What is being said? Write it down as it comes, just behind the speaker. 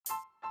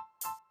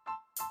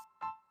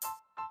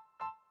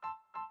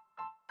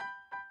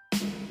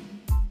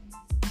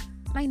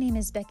My name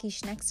is Becky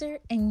Schnexer,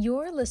 and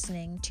you're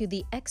listening to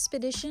the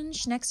Expedition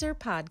Schnexer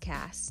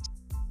podcast.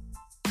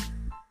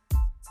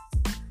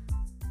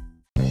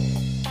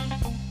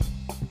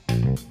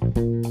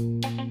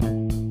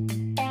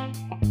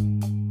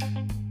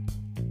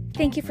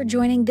 Thank you for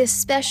joining this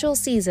special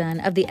season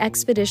of the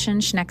Expedition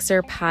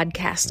Schnexer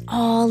podcast,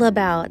 all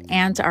about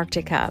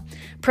Antarctica,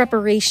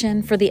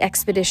 preparation for the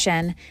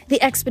expedition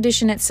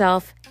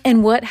itself,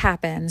 and what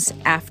happens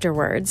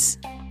afterwards.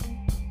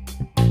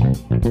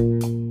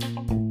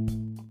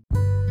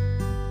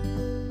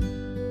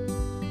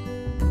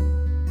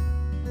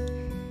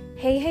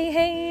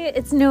 Hey,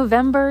 it's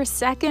November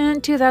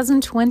 2nd,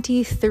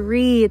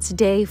 2023. It's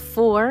day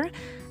 4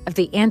 of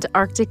the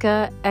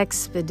Antarctica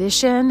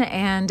expedition.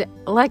 And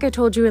like I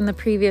told you in the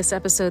previous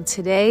episode,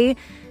 today,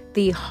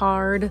 the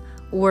hard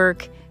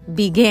work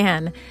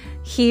began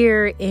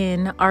here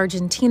in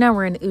Argentina.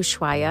 We're in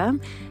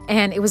Ushuaia,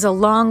 and it was a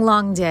long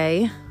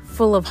over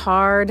full of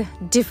hard,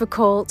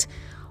 difficult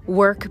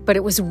work, but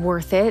it was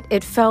worth it.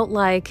 It felt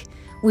like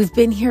we've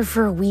been here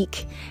for a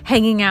week,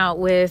 hanging out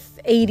with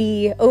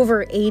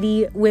over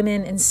 80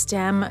 women in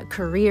STEM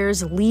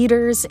careers,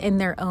 leaders in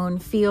their own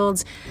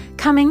fields,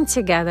 coming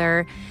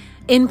together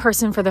in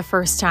person for the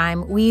first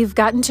time. We've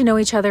gotten to know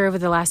each other over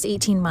the last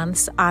 18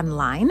 months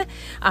online.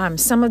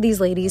 Some of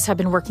these ladies have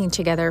been working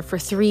together for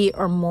 3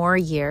 or more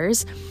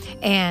years.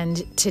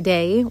 And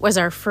today was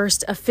our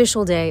first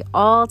official day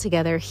all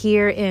together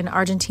here in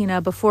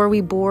Argentina before we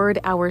board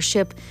our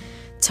ship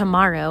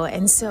tomorrow.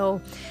 And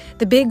so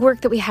the big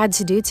work that we had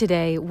to do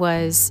today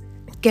was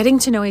getting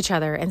to know each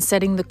other and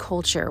setting the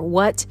culture.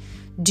 What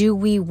do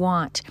we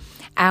want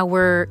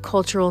our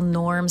cultural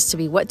norms to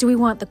be? What do we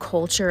want the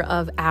culture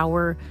of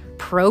our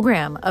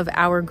program, of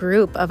our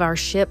group, of our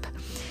ship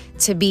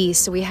to be?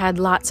 So we had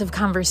lots of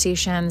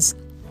conversations.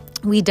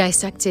 We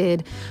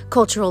dissected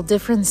cultural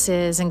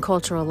differences and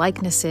cultural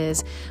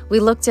likenesses. We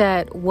looked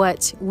at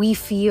what we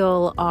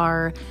feel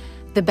are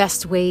the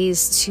best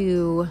ways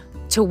to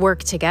work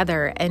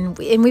together. And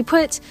we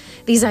put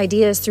these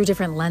ideas through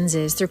different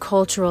lenses, through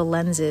cultural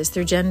lenses,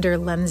 through gender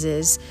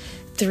lenses,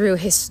 through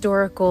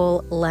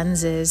historical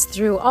lenses,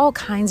 through all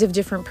kinds of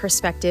different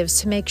perspectives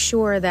to make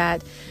sure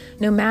that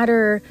no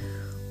matter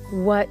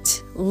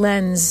what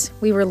lens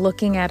we were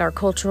looking at our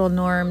cultural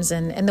norms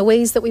and the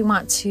ways that we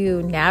want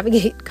to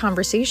navigate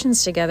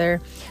conversations together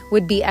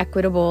would be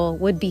equitable,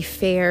 would be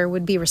fair,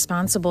 would be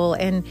responsible,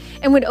 and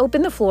would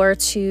open the floor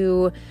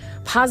to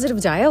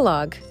positive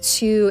dialogue.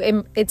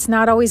 It's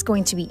not always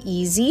going to be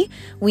easy.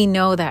 We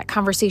know that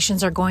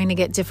conversations are going to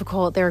get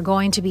difficult. There are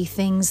going to be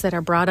things that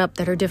are brought up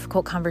that are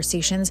difficult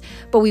conversations,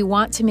 but we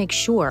want to make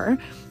sure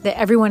that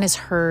everyone is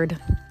heard.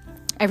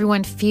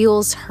 Everyone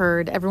feels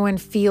heard, everyone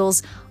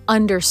feels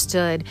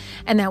understood,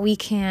 and that we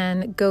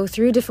can go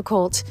through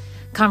difficult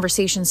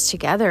conversations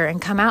together and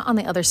come out on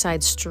the other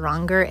side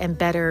stronger and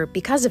better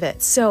because of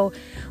it. So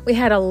we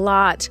had a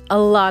lot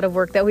of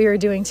work that we were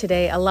doing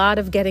today, a lot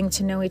of getting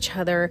to know each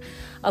other,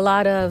 a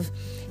lot of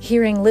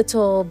hearing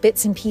little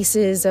bits and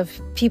pieces of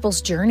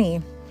people's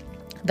journey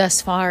thus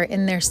far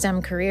in their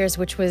STEM careers,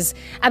 which was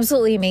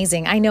absolutely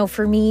amazing. I know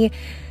for me,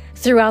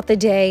 throughout the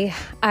day,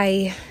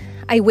 I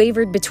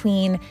wavered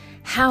between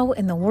how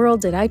in the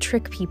world did I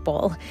trick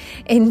people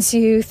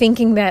into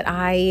thinking that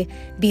I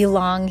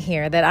belong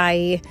here, that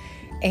I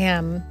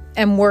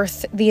am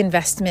worth the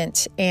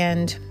investment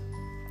and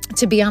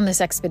to be on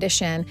this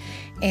expedition,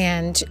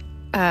 and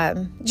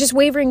just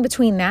wavering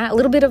between that, a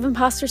little bit of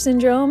imposter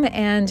syndrome,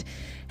 and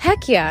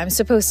heck yeah, I'm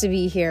supposed to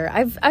be here.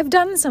 I've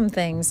done some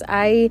things.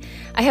 I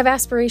have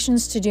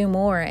aspirations to do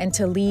more and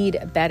to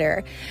lead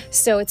better.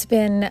 So it's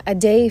been a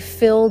day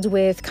filled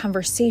with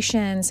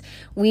conversations.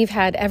 We've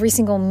had every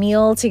single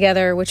meal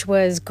together, which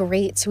was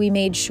great. So we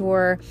made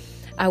sure,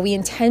 we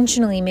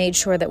intentionally made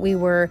sure that we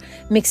were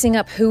mixing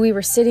up who we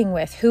were sitting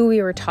with, who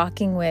we were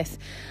talking with,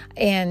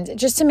 and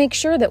just to make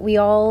sure that we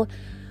all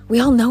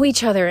know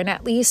each other, and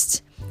at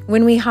least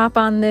when we hop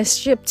on this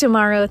ship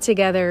tomorrow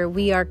together,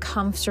 we are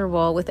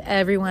comfortable with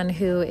everyone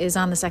who is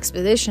on this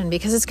expedition,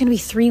 because it's going to be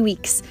 3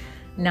 weeks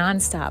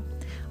nonstop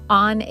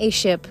on a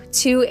ship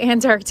to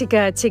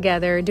Antarctica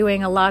together,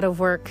 doing a lot of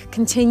work,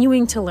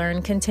 continuing to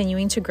learn,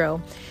 continuing to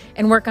grow,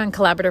 and work on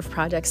collaborative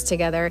projects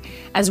together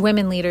as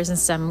women leaders in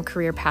STEM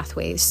career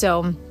pathways.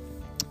 So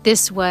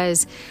this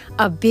was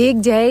a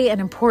big day, an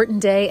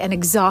important day, an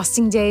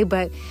exhausting day,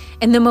 but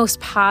in the most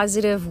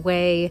positive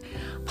way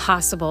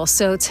possible.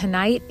 So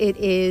tonight it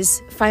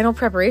is final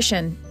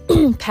preparation,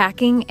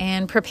 packing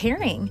and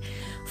preparing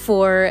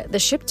for the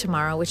ship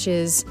tomorrow, which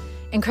is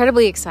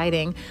incredibly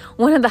exciting.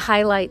 One of the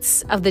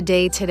highlights of the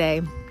day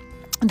today,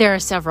 there are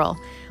several.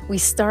 We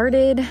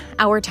started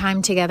our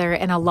time together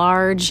in a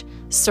large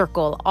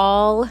circle,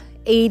 all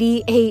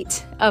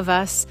 88 of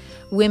us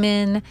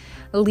women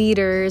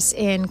leaders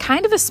in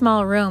kind of a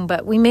small room,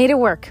 but we made it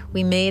work.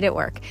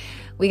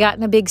 We got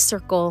in a big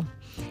circle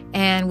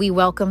and we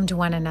welcomed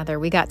one another.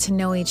 We got to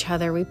know each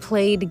other. We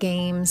played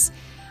games.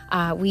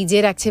 We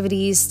did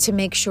activities to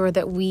make sure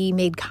that we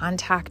made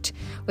contact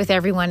with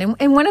everyone.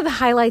 And one of the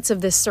highlights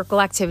of this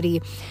circle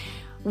activity,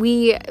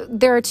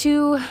 there are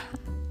two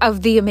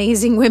of the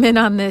amazing women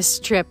on this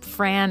trip,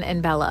 Fran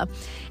and Bella.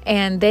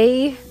 And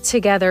they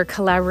together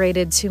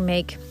collaborated to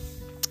make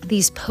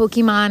these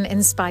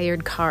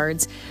Pokemon-inspired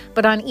cards.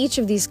 But on each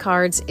of these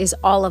cards is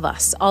all of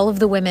us, all of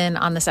the women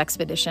on this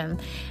expedition.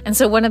 And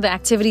so one of the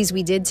activities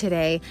we did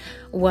today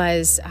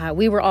was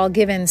we were all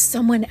given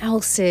someone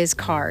else's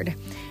card.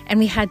 And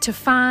we had to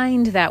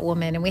find that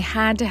woman, and we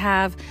had to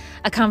have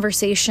a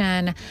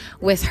conversation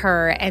with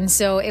her. And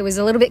so it was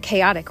a little bit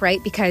chaotic,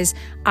 right? Because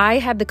I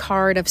had the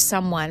card of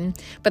someone,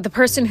 but the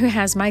person who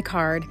has my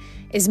card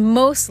is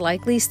most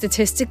likely,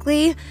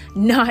 statistically,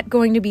 not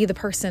going to be the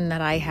person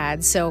that I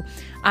had. So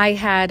I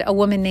had a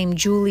woman named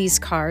Julie's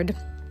card,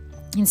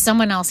 and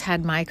someone else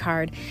had my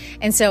card.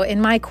 And so in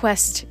my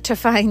quest to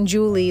find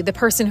Julie, the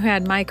person who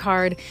had my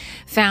card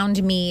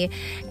found me.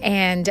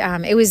 And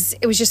it was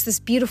just this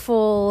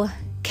beautiful,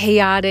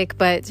 chaotic,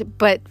 but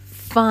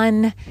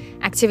fun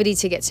activity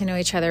to get to know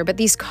each other. But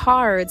these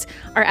cards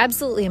are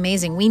absolutely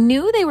amazing. We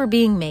knew they were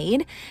being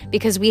made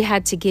because we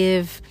had to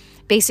give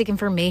basic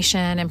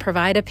information and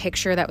provide a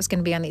picture that was going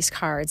to be on these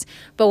cards.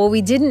 But what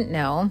we didn't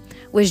know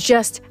was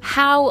just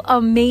how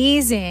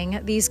amazing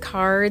these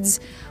cards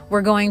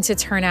were going to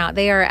turn out.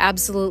 They are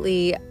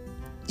absolutely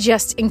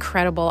just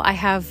incredible. I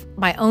have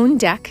my own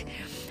deck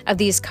of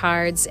these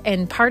cards,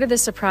 and part of the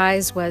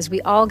surprise was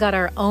we all got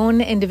our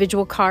own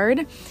individual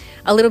card,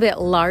 a little bit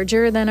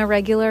larger than the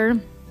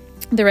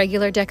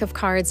regular deck of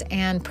cards,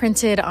 and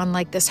printed on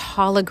like this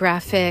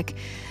holographic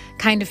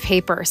kind of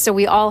paper. So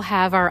we all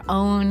have our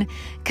own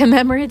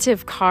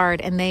commemorative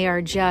card, and they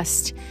are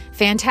just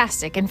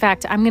fantastic. In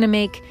fact, I'm going to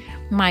make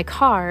my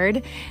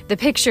card the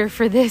picture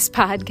for this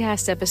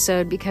podcast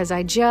episode because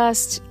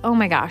oh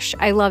my gosh,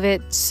 I love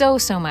it so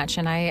much,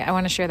 and I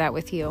want to share that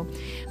with you.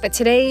 But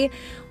today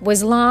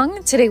was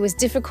long, today was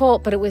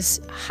difficult, but it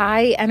was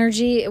high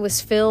energy. It was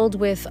filled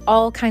with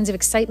all kinds of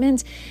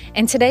excitement.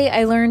 And today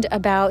I learned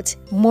about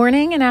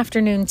morning and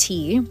afternoon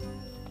tea.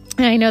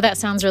 And I know that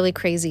sounds really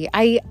crazy.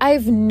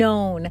 I've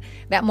known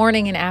that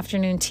morning and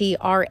afternoon tea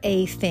are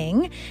a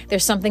thing.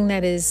 There's something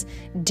that is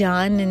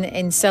done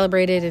and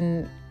celebrated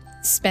and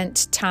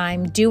spent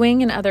time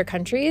doing in other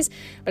countries,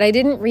 but I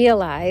didn't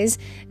realize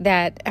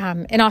that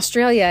in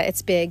Australia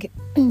it's big.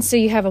 So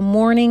you have a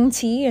morning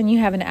tea and you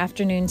have an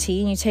afternoon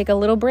tea, and you take a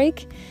little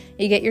break.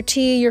 You get your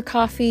tea, your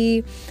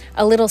coffee,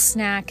 a little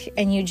snack,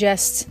 and you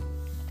just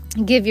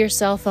give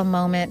yourself a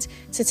moment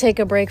to take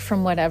a break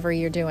from whatever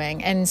you're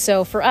doing. And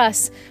so for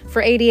us,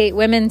 for 88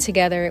 women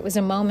together, it was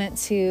a moment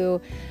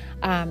to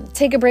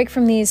take a break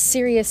from these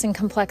serious and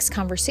complex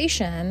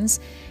conversations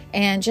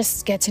and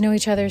just get to know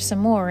each other some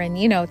more, and,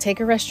 take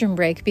a restroom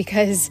break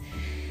because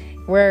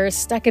we're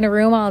stuck in a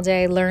room all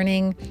day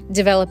learning,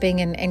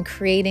 developing, and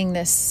creating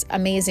this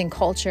amazing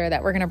culture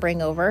that we're going to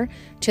bring over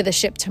to the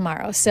ship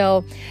tomorrow.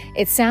 So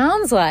it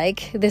sounds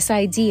like this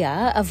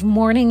idea of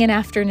morning and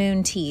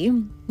afternoon tea,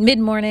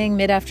 mid-morning,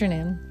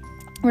 mid-afternoon,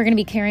 we're going to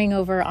be carrying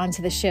over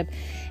onto the ship.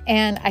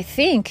 And I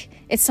think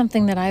it's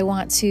something that I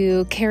want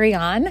to carry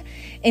on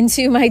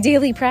into my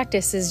daily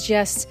practice, is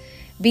just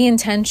be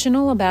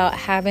intentional about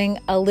having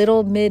a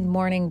little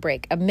mid-morning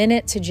break, a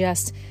minute to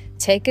just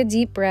take a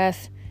deep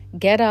breath,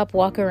 get up,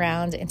 walk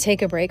around, and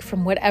take a break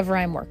from whatever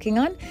I'm working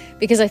on.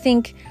 Because I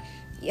think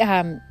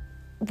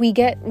we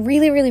get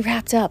really, really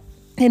wrapped up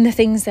in the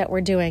things that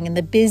we're doing and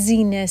the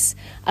busyness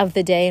of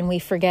the day, and we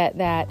forget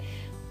that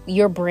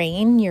your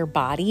brain, your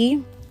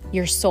body,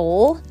 your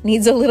soul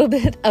needs a little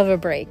bit of a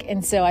break.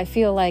 And so I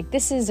feel like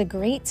this is a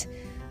great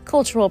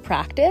cultural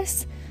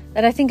practice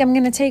that I think I'm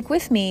going to take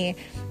with me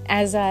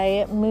as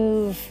I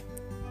move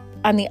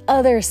on the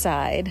other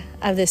side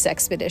of this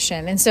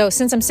expedition. And so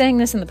since I'm saying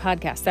this in the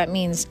podcast, that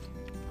means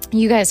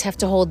you guys have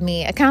to hold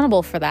me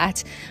accountable for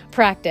that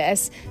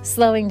practice,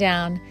 slowing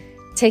down,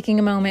 taking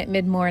a moment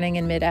mid-morning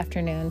and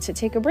mid-afternoon to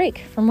take a break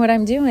from what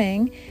I'm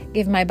doing,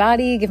 give my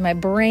body, give my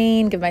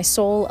brain, give my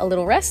soul a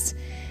little rest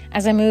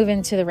as I move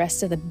into the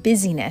rest of the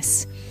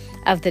busyness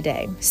of the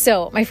day.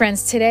 So my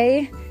friends,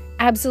 today,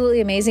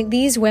 absolutely amazing.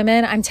 These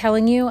women, I'm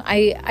telling you,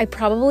 I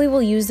probably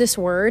will use this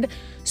word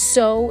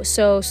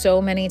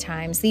so many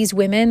times. These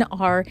women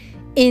are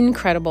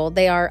incredible.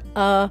 They are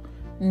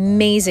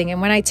amazing.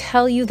 And when I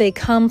tell you they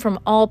come from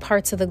all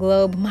parts of the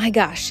globe, my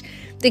gosh,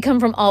 they come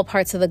from all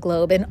parts of the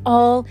globe in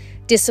all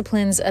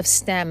disciplines of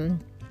STEM.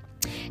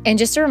 And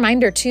just a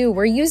reminder too,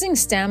 we're using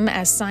STEM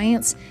as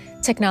science,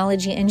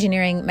 technology,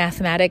 engineering,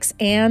 mathematics,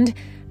 and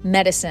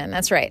medicine.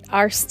 That's right.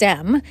 Our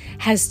STEM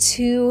has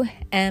 2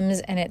 M's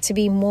in it to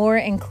be more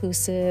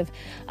inclusive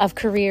of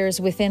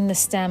careers within the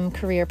STEM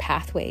career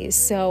pathways.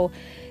 So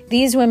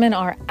these women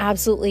are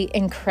absolutely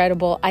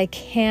incredible. I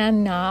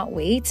cannot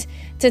wait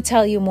to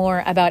tell you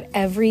more about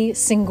every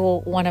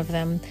single one of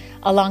them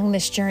along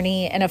this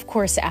journey. And of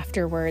course,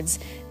 afterwards,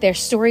 their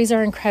stories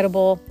are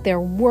incredible. Their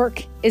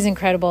work is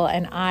incredible.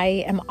 And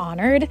I am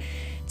honored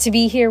to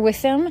be here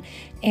with them.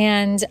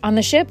 And on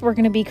the ship, we're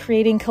going to be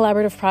creating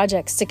collaborative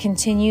projects to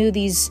continue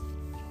these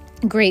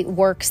great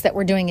works that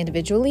we're doing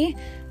individually,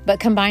 but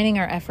combining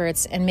our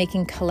efforts and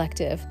making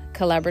collective,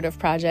 collaborative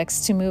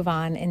projects to move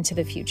on into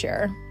the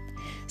future.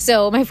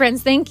 So my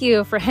friends, thank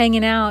you for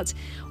hanging out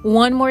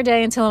one more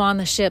day until I'm on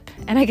the ship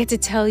and I get to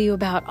tell you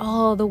about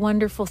all the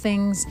wonderful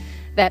things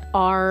that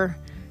are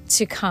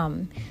to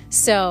come.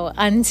 So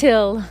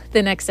until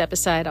the next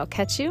episode, I'll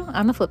catch you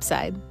on the flip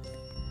side.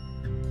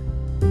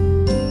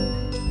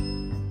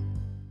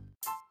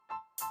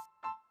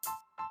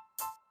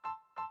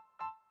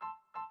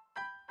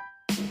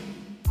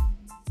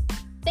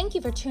 Thank you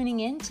for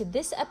tuning in to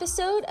this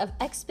episode of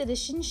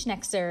Expedition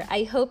Schneckser.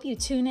 I hope you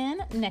tune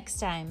in next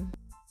time.